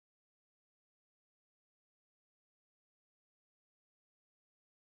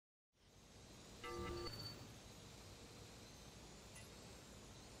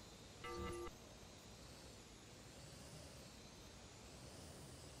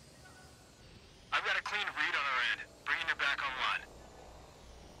clean read on our end. Bringing you back online.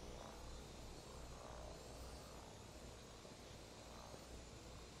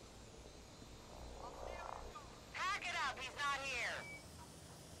 Pack it up, he's not here.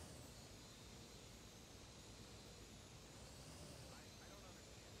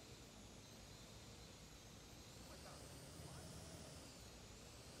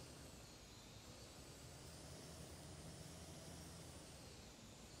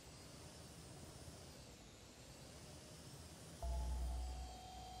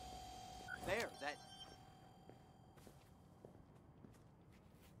 There, that...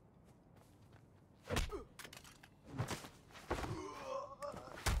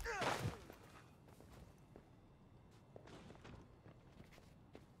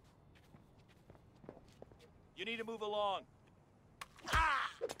 You need to move along.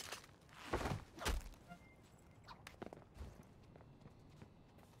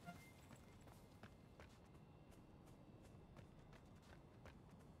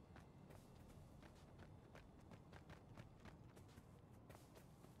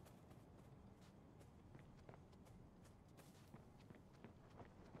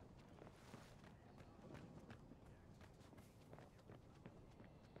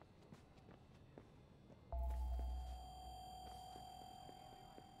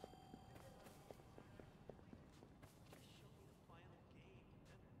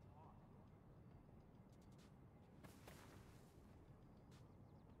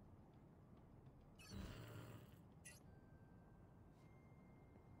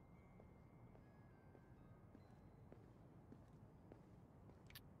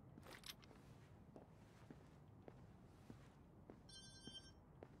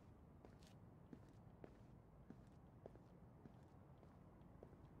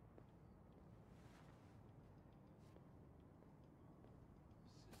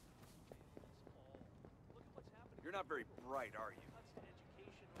 You're not very bright, are you?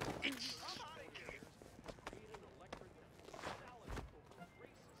 Be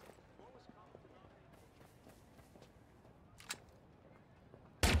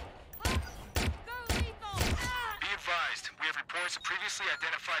advised, we have reports of previously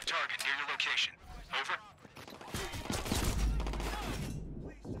identified target near your location. Over.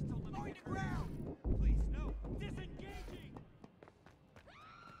 Going to ground! Please, no! Disengaging!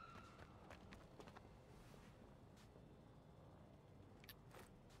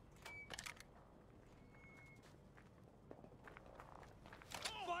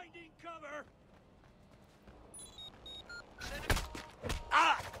 Finding cover!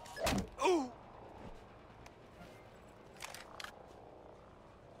 Ah! Ooh!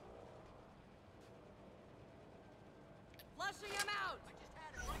 Flushing him out!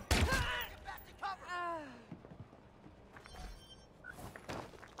 Get back to cover!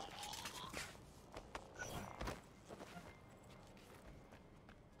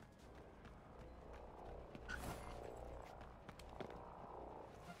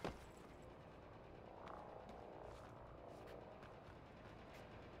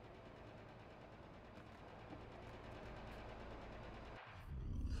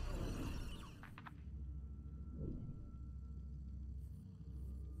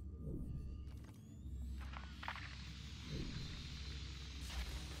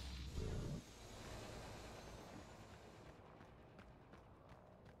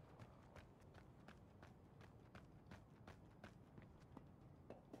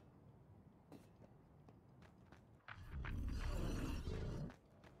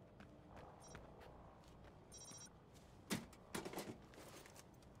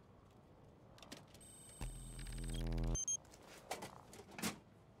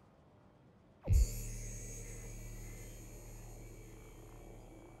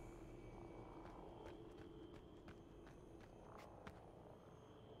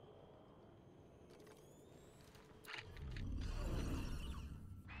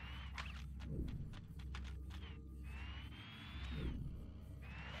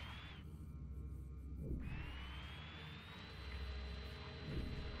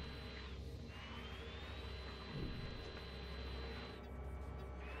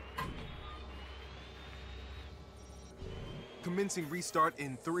 Commencing restart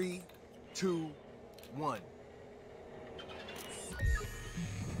in 3, 2, 1.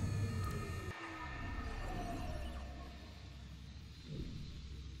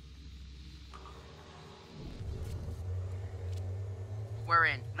 We're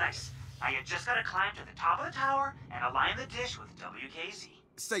in. Nice. Now you just gotta climb to the top of the tower and align the dish with WKZ.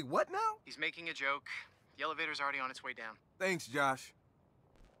 Say what now? He's making a joke. The elevator's already on its way down. Thanks, Josh.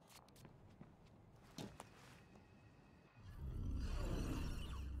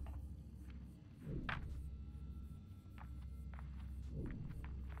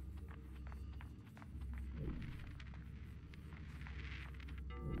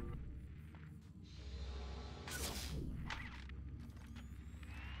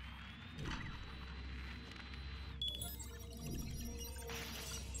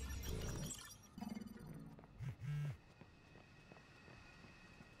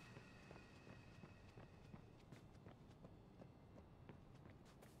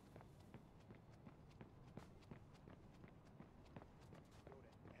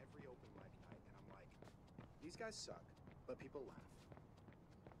 guys suck, but people laugh.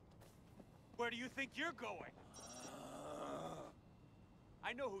 Where do you think you're going?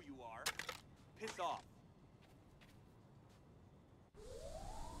 I know who you are. Piss off.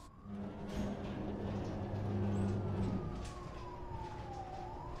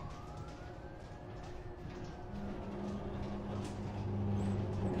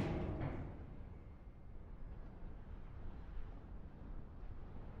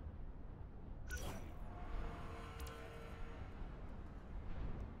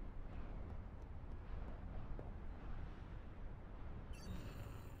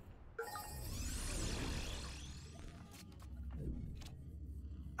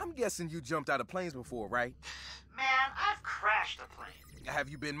 I'm guessing you jumped out of planes before, right? Man, I've crashed a plane. Have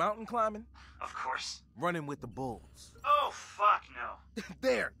you been mountain climbing? Of course. Running with the bulls? Oh, fuck no.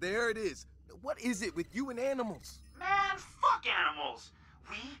 There it is. What is it with you and animals? Man, fuck animals.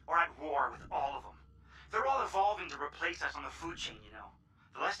 We are at war with all of them. They're all evolving to replace us on the food chain, you know.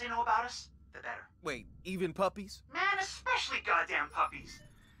 The less they know about us, the better. Wait, even puppies? Man, especially goddamn puppies.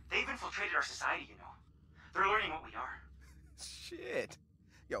 They've infiltrated our society, you know. They're learning what we are. Shit.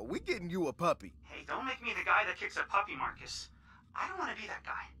 Yo, we getting you a puppy. Hey, don't make me the guy that kicks a puppy, Marcus. I don't want to be that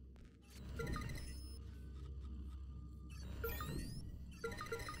guy.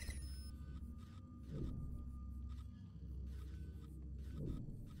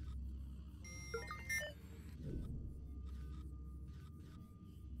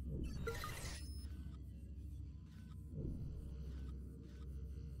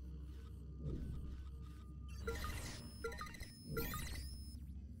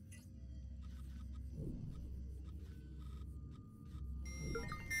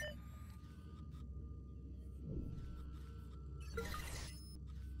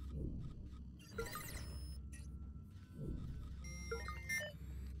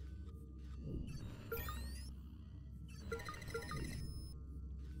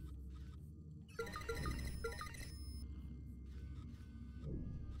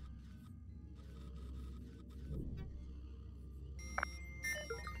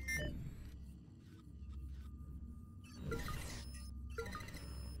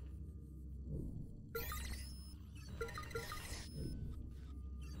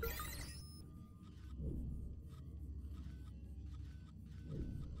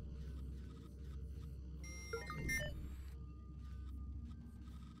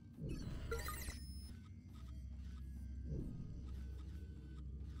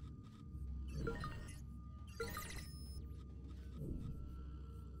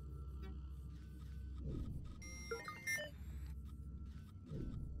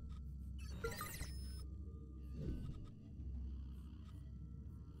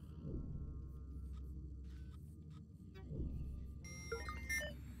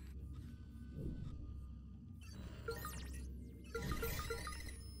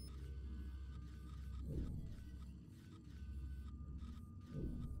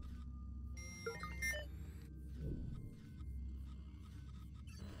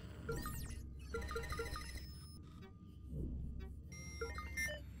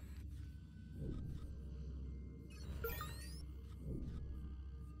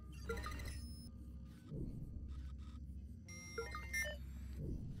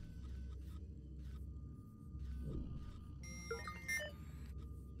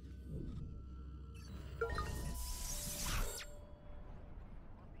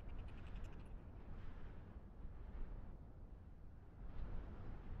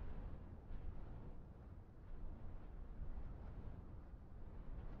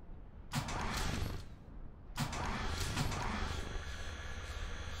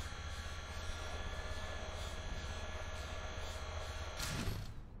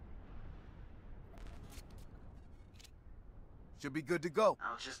 Should be good to go.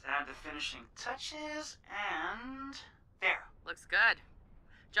 I'll just add the finishing touches, and there. Looks good.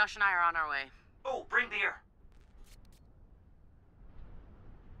 Josh and I are on our way. Oh, bring beer.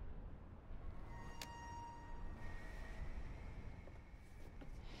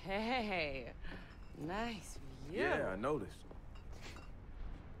 Hey, nice view. Yeah, I noticed.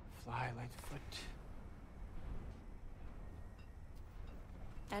 Fly, Lightfoot.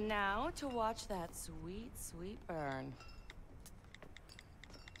 And now to watch that sweet, sweet burn.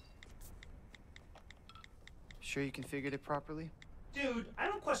 Sure you configured it properly? Dude, I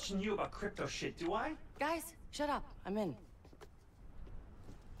don't question you about crypto shit, do I? Guys, shut up. I'm in.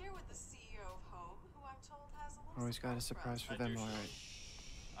 Here with the CEO of Home, who I'm told has a little Always got a surprise for them, all right.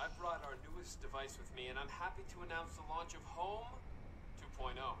 I brought our newest device with me, and I'm happy to announce the launch of Home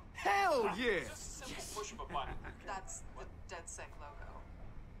 2.0. Hell yeah! Just a simple push of a button. That's the DedSec logo.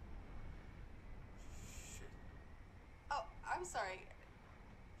 Shit. I'm sorry.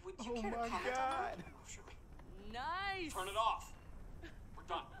 Would you Oh care to my comment on God. that? Oh, sure. Nice! Turn it off. We're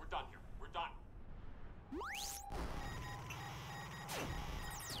done. We're done here. We're done.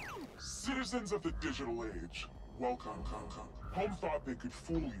 Citizens of the digital age, welcome. Home thought they could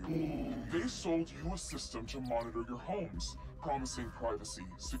fool you. They sold you a system to monitor your homes, promising privacy,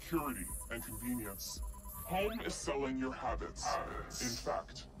 security, and convenience. Home is selling your habits. In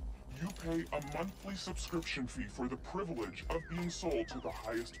fact, you pay a monthly subscription fee for the privilege of being sold to the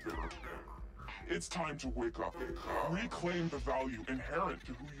highest bidder. It's time to wake up. Reclaim the value inherent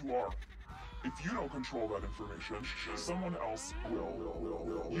to who you are. If you don't control that information, someone else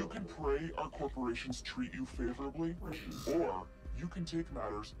will. You can pray our corporations treat you favorably, or you can take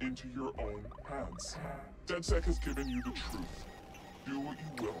matters into your own hands. DedSec has given you the truth. Do what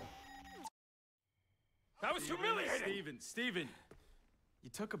you will. That was humiliating! Steven! You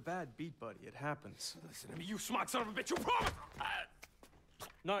took a bad beat, buddy. It happens. Listen to me, you smart son of a bitch, you promised!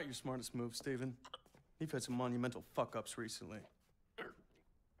 Not your smartest move, Steven. You've had some monumental fuck-ups recently.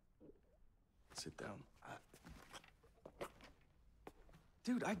 Sit down.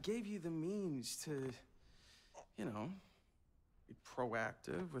 Dude, I gave you the means to, you know, be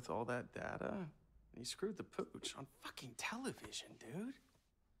proactive with all that data. And you screwed the pooch on fucking television, dude.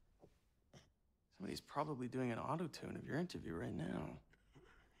 Somebody's probably doing an auto-tune of your interview right now.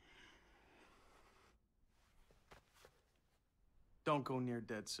 Don't go near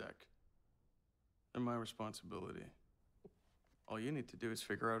DedSec. They're my responsibility. All you need to do is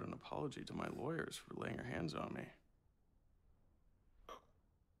figure out an apology to my lawyers for laying your hands on me.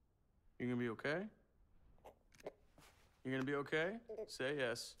 You gonna be okay? You gonna be okay? Say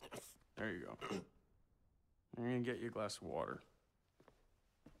yes. There you go. I'm gonna get you a glass of water.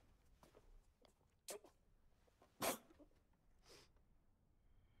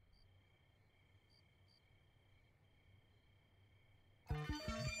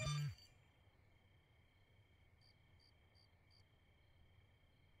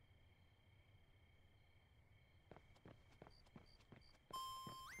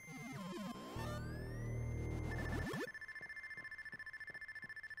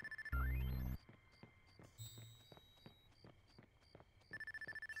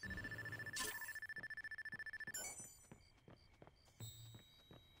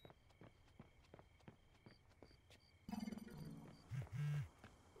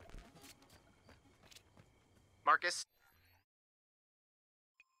 Marcus?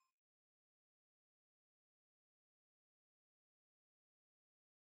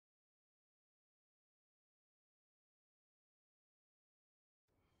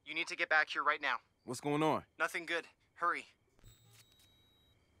 You need to get back here right now. What's going on? Nothing good. Hurry.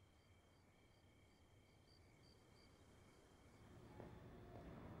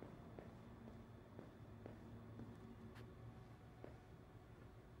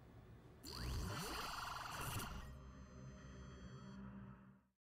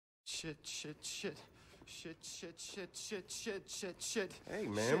 Shit. Hey,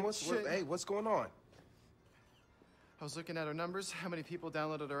 man, what's going on? I was looking at our numbers, how many people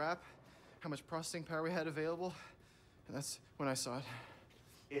downloaded our app, how much processing power we had available, and that's when I saw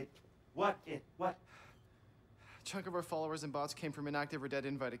it. What? A chunk of our followers and bots came from inactive or dead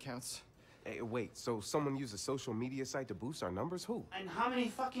invite accounts. Hey, wait, so someone used a social media site to boost our numbers? Who? And how many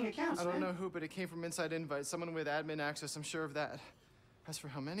fucking accounts, I don't man? know who, but it came from inside invite, someone with admin access, I'm sure of that. As for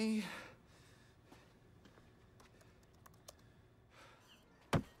how many...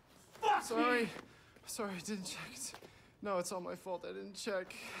 Sorry, I didn't check. No, it's all my fault. I didn't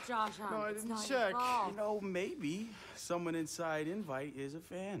check. Josh, no, I it's didn't not check. your fault. You know, maybe someone inside Invite is a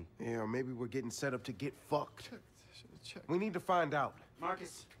fan. Yeah, or maybe we're getting set up to get fucked. I should have checked. We need to find out.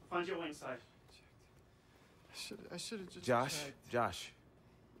 Marcus, find your way inside. I should have just checked. Josh,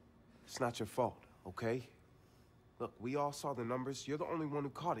 it's not your fault, okay? Look, we all saw the numbers. You're the only one who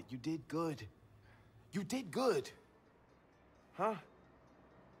caught it. You did good. You did good. Huh?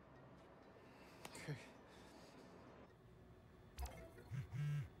 Okay.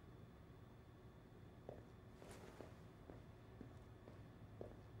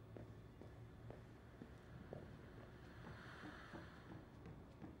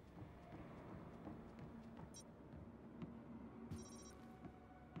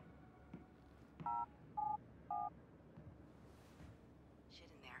 Shit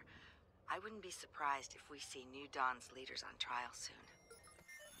in there. I wouldn't be surprised if we see New Dawn's leaders on trial soon.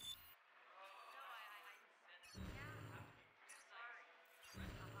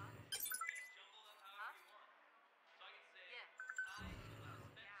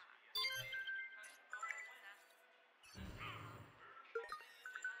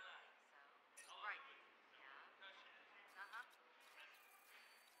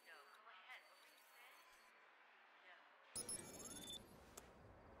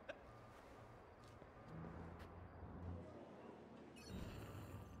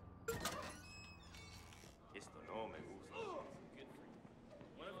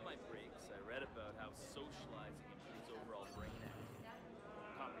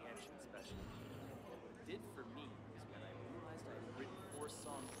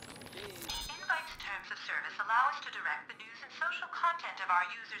 terms of service allow us to direct the news and social content of our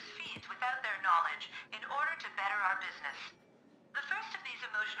users' feeds without their knowledge in order to better our business. The first of these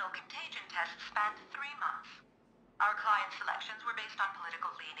emotional contagion tests spanned 3 months. Our client selections were based on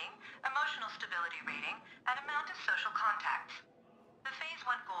political leaning, emotional stability rating, and amount of social contacts. The Phase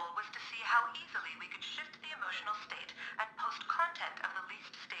 1 goal was to see how easily we could shift the emotional state and post content of the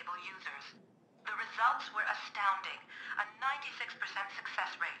least stable users. The results were astounding, a 96%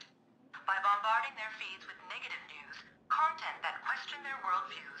 success rate. By bombarding their feeds with negative news, content that questioned their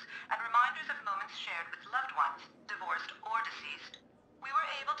worldviews, and reminders of moments shared with loved ones, divorced or deceased, we were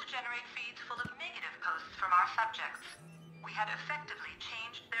able to generate feeds full of negative posts from our subjects. We had effectively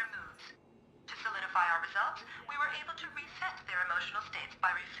changed their moods. To solidify our results, we were able to reset their emotional states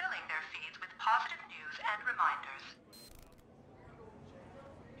by refilling their feeds with positive news and reminders.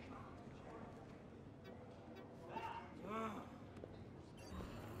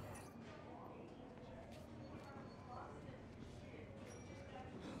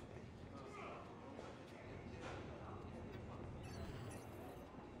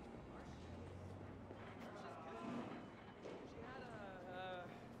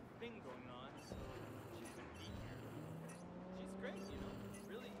 Thing going on, so she couldn't be here. She's great, you know,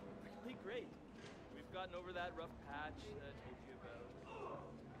 really great. We've gotten over that rough patch that I told you about. We're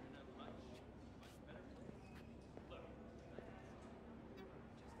in a much better place. Look, just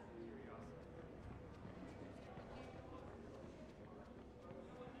out of curiosity.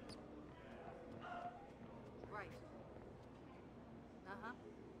 Right. Uh-huh.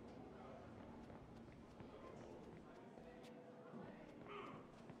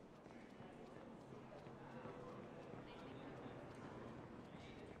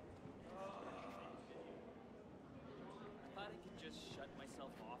 I thought I could just shut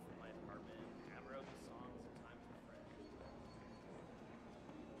myself off in my apartment and hammer out the songs in time for Fred.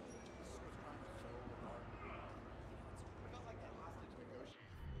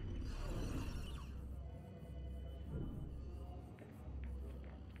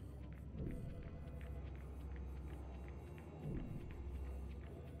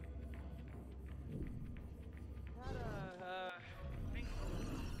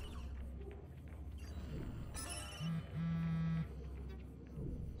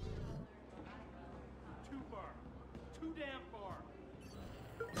 Too far. Too damn far.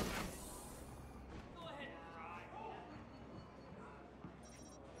 Go ahead, try.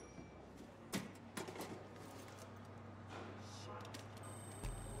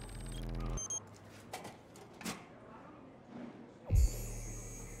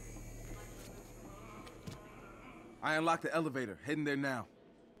 I unlocked the elevator. Heading there now.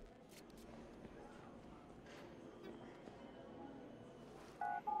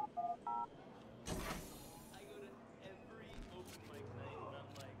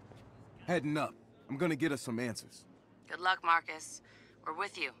 Heading up. I'm gonna get us some answers. Good luck, Marcus. We're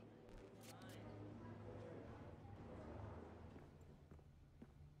with you.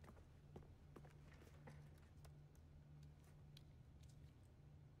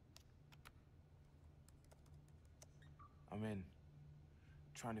 I'm in.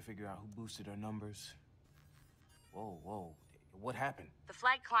 Trying to figure out who boosted our numbers. Whoa. What happened? The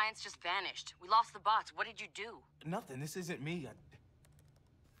flag clients just vanished. We lost the bots. What did you do? Nothing. This isn't me.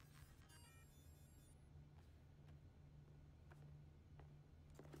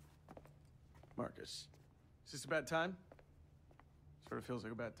 Marcus, is this a bad time? Sort of feels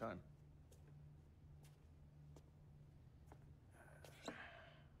like a bad time.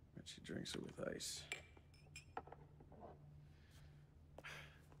 Bet she drinks it with ice.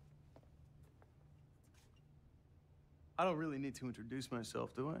 I don't really need to introduce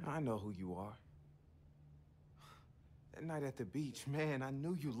myself, do I? I know who you are. That night at the beach, man, I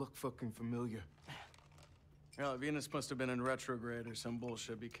knew you looked fucking familiar. Well, Venus must have been in retrograde or some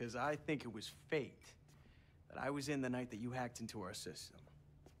bullshit because I think it was fate that I was in the night that you hacked into our system.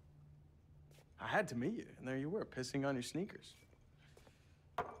 I had to meet you, and there you were, pissing on your sneakers.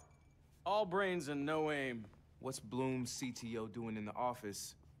 All brains and no aim. What's Bloom's CTO doing in the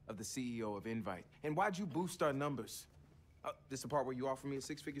office of the CEO of Invite? And why'd you boost our numbers? This the part where you offer me a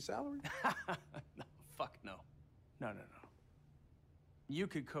 6-figure salary? No, fuck no. No. You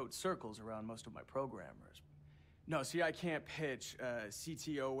could code circles around most of my programmers. No, see, I can't pitch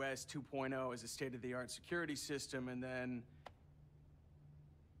CTOS 2.0 as a state-of-the-art security system and then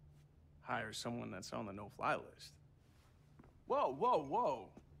hire someone that's on the no-fly list. Whoa.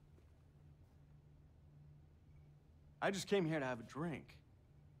 I just came here to have a drink.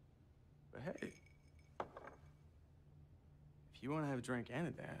 But hey, if you want to have a drink and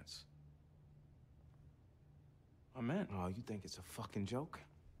a dance, I'm in. Oh, you think it's a fucking joke?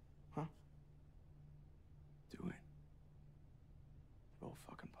 Huh? Do it. Roll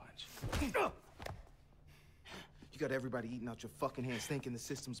fucking punch. You got everybody eating out your fucking hands thinking the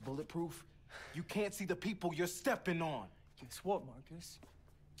system's bulletproof? You can't see the people you're stepping on. Guess what, Marcus?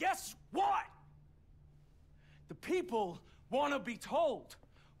 Guess what? The people want to be told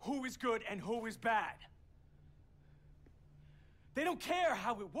who is good and who is bad. They don't care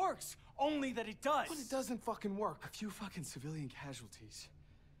how it works, only that it does. But it doesn't fucking work. A few fucking civilian casualties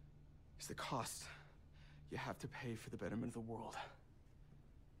is the cost you have to pay for the betterment of the world.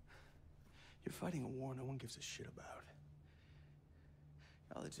 You're fighting a war no one gives a shit about.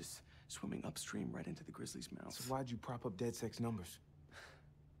 Y'all are just swimming upstream right into the grizzly's mouth. So why'd you prop up DedSec's numbers?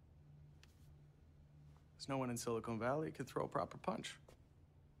 There's no one in Silicon Valley who could throw a proper punch.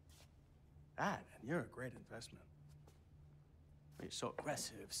 That, and you're a great investment. You're so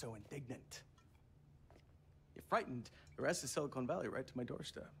aggressive, so indignant. You frightened the rest of Silicon Valley right to my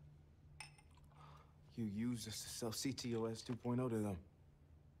doorstep. You used us to sell CTOS 2.0 to them.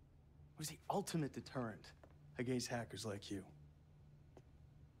 It was the ultimate deterrent against hackers like you.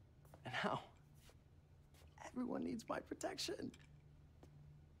 And now, everyone needs my protection.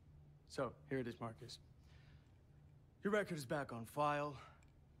 So, here it is, Marcus. Your record is back on file.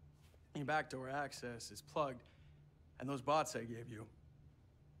 Your backdoor access is plugged. And those bots I gave you,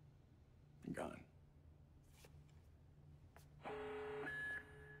 they're gone.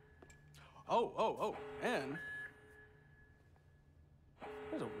 Oh, and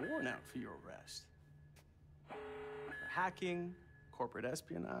there's a warrant out for your arrest. For hacking, corporate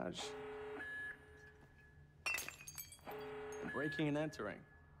espionage, and breaking and entering.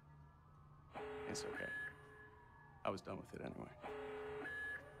 It's okay. I was done with it anyway.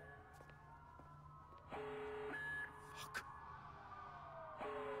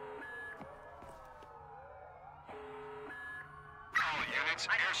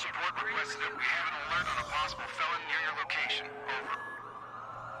 Air support requested that we have an alert on a possible felon near your location. Over.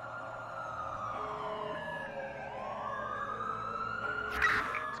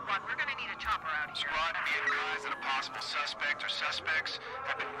 Squad, we're gonna need a chopper out here. Squad, be advised that a possible suspect or suspects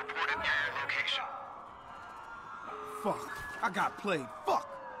have been reported near your location. Fuck. I got played. Fuck.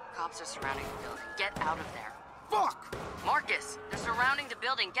 Cops are surrounding the building. Get out of there. Fuck! Marcus, they're surrounding the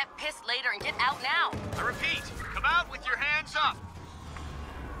building. Get pissed later and get out now. I repeat, come out with your hands up.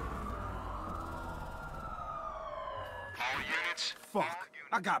 All units. Fuck.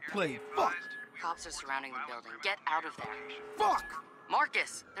 I got played. Fuck. Cops are surrounding the building. Get out of there. Fuck!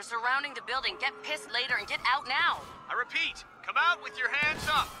 Marcus, they're surrounding the building. Get pissed later and get out now. I repeat, come out with your hands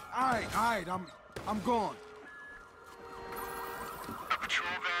up. All right, I'm gone. A patrol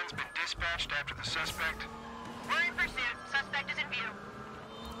van's been dispatched after the suspect. We're in pursuit. Suspect is in view.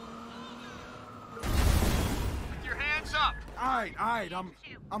 With your hands up. All right,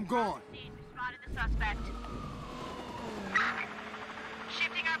 I'm gone. We spotted the suspect.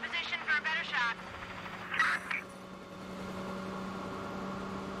 Shifting our position for a better shot.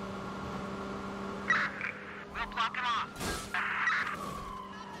 We'll block him off.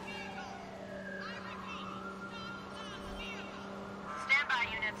 Stand by,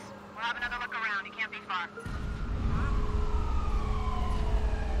 units. We'll have another look around. He can't be far.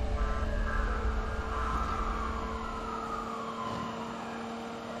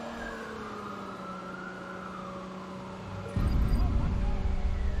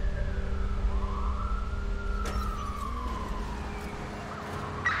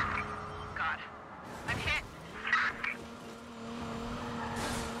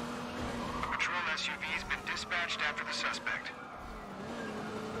 SUV's been dispatched after the suspect.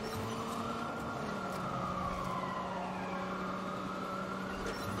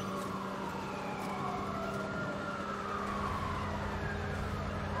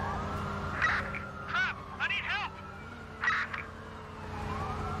 Crap! I need help!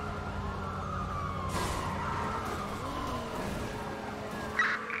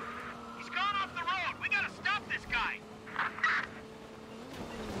 He's gone off the road! We gotta stop this guy!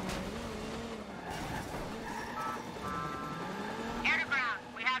 Air to ground.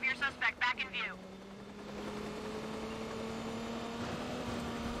 We have your suspect back in view.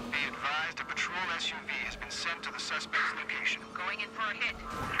 Be advised, a patrol SUV has been sent to the suspect's location. Going in for a hit.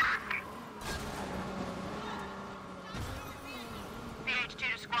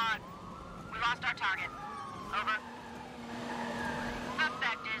 PH2 to squad. We lost our target. Over.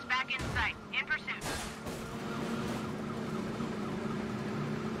 Suspect is back in sight. In pursuit.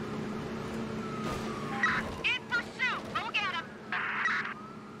 In pursuit! Go get him!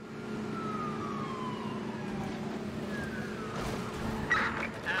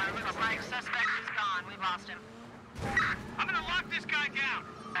 Looks like suspect is gone. We've lost him. I'm gonna lock this guy down!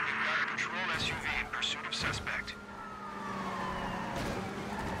 We've got a patrol SUV in pursuit of suspect.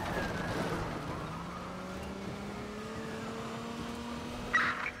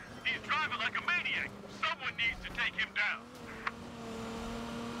 He's driving like a maniac. Someone needs to take him down.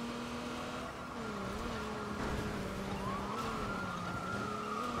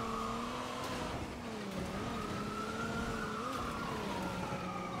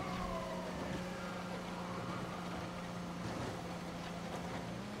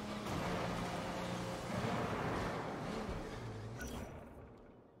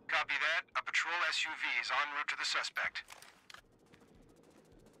 Copy that. A patrol SUV is en route to the suspect.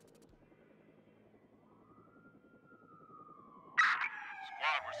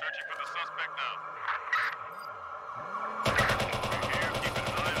 Squad, we're searching for the suspect now.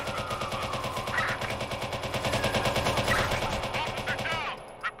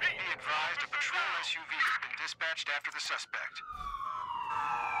 Be advised, a patrol SUV has been dispatched after the suspect.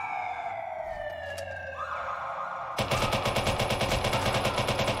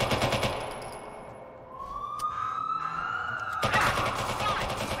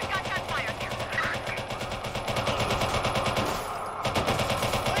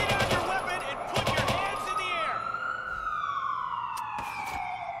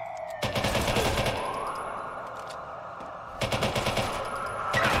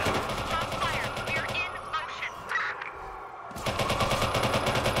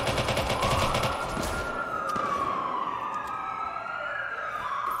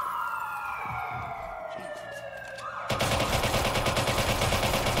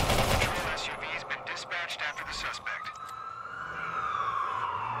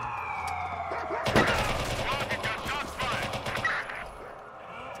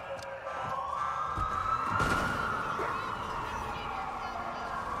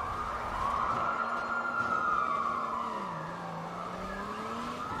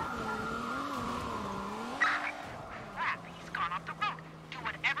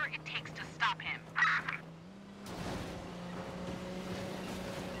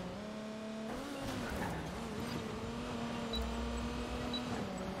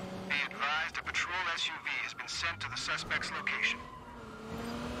 SUV has been sent to the suspect's location.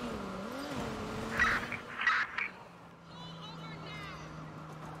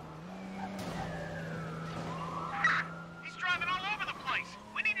 He's driving all over the place.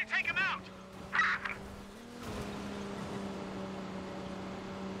 We need to take him out.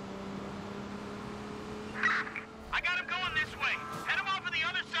 I got him going this way. Head him off on the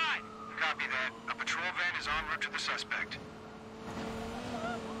other side. Copy that. A patrol van is en route to the suspect.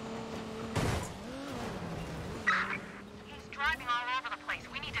 He's driving all over the place.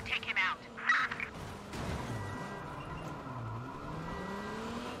 We need to take him out.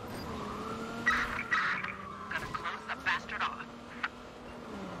 Gonna close the bastard off.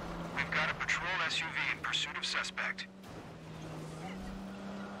 We've got a patrol SUV in pursuit of suspect.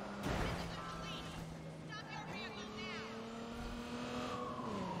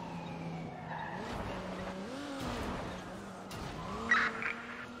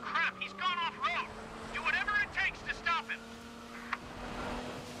 Crap, he's gone off-road. Do whatever it takes to stop him.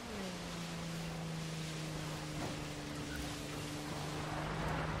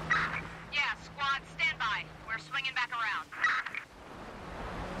 Yeah, squad, stand by. We're swinging back around.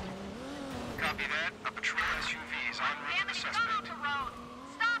 Copy that. A patrol SUV is en route Damn to it, the he's gone off suspect. the road.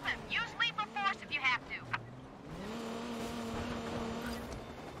 Stop him. Use lethal force if you have to.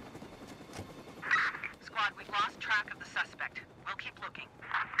 Squad, we've lost track of the suspect. We'll keep looking.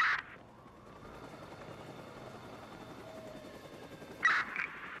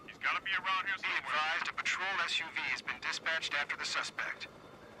 He's gotta be around here Be somewhere. advised, a patrol SUV has been dispatched after the suspect.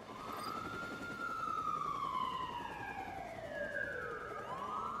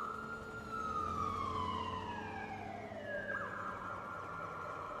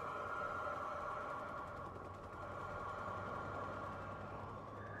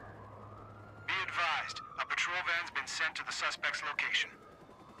 Be advised, a patrol van's been sent to the suspect's location.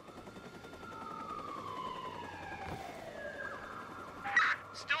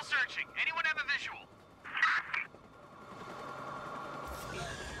 Still searching. Anyone have a visual?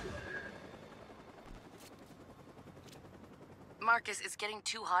 Marcus, it's getting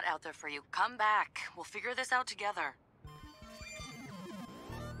too hot out there for you. Come back. We'll figure this out together.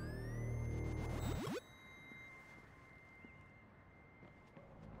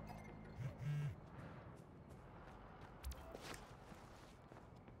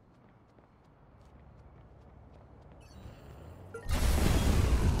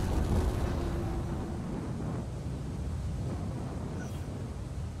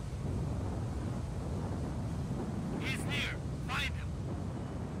 He's near. Find him.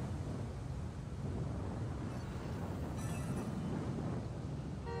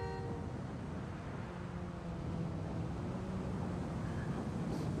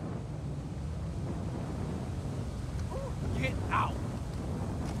 Ow!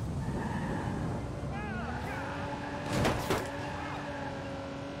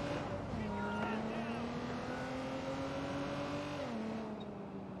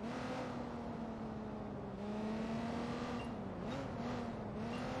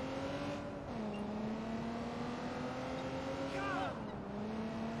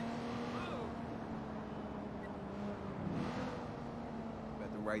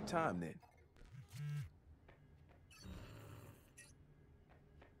 At the right time, then.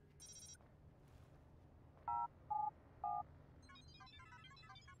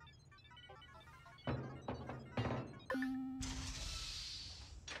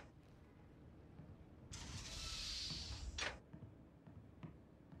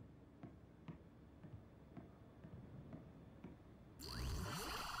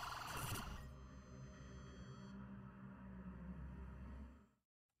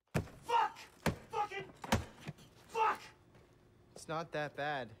 It's not that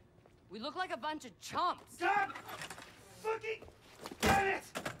bad. We look like a bunch of chumps. God fucking damn it!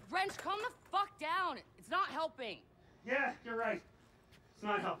 Wrench, calm the fuck down. It's not helping. Yeah, you're right. It's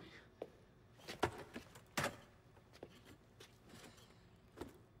not helping.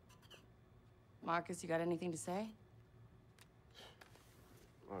 Marcus, you got anything to say?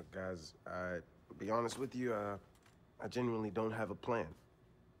 Look, guys, to be honest with you, I genuinely don't have a plan.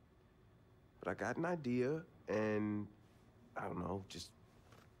 But I got an idea, and I don't know, just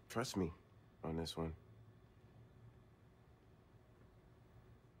trust me on this one.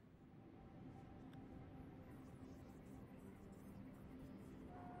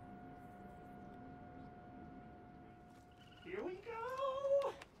 Here we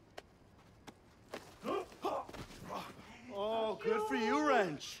go. Oh, good for you,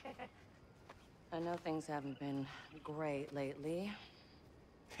 Wrench. I know things haven't been great lately,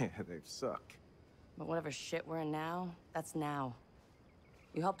 Yeah, they've sucked. but whatever shit we're in now, that's now.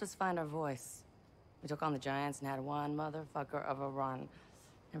 You helped us find our voice. We took on the Giants and had one motherfucker of a run.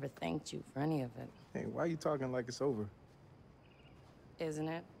 Never thanked you for any of it. Hey, why are you talking like it's over? Isn't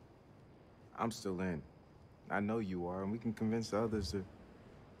it? I'm still in. I know you are, and we can convince the others to...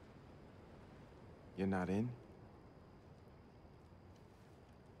 You're not in?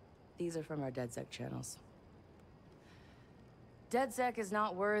 These are from our DedSec channels. DedSec is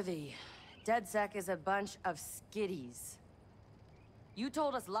not worthy. DedSec is a bunch of skitties. You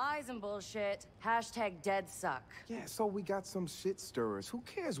told us lies and bullshit. Hashtag DedSuck. Yeah, so we got some shit stirrers. Who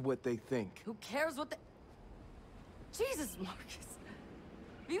cares what they think? Who cares what the... Jesus, Marcus.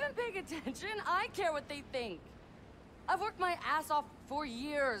 Have you been paying attention? I care what they think. I've worked my ass off for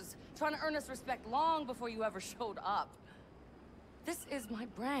years, trying to earn us respect long before you ever showed up. This is my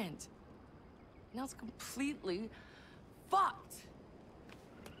brand. Now it's completely fucked.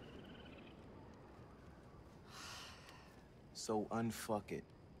 So unfuck it.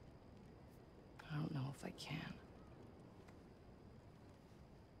 I don't know if I can.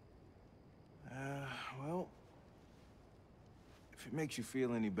 Well, if it makes you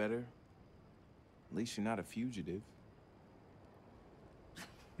feel any better, at least you're not a fugitive.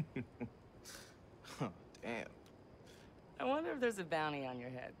 Huh, damn. I wonder if there's a bounty on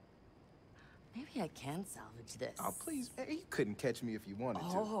your head. Maybe I can salvage this. Oh, please, man, you couldn't catch me if you wanted to.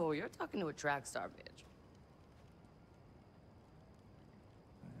 Oh, you're talking to a track star, bitch.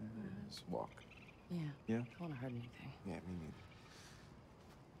 Just walk. Yeah. Yeah? I don't want to hurt anything. Yeah, me neither.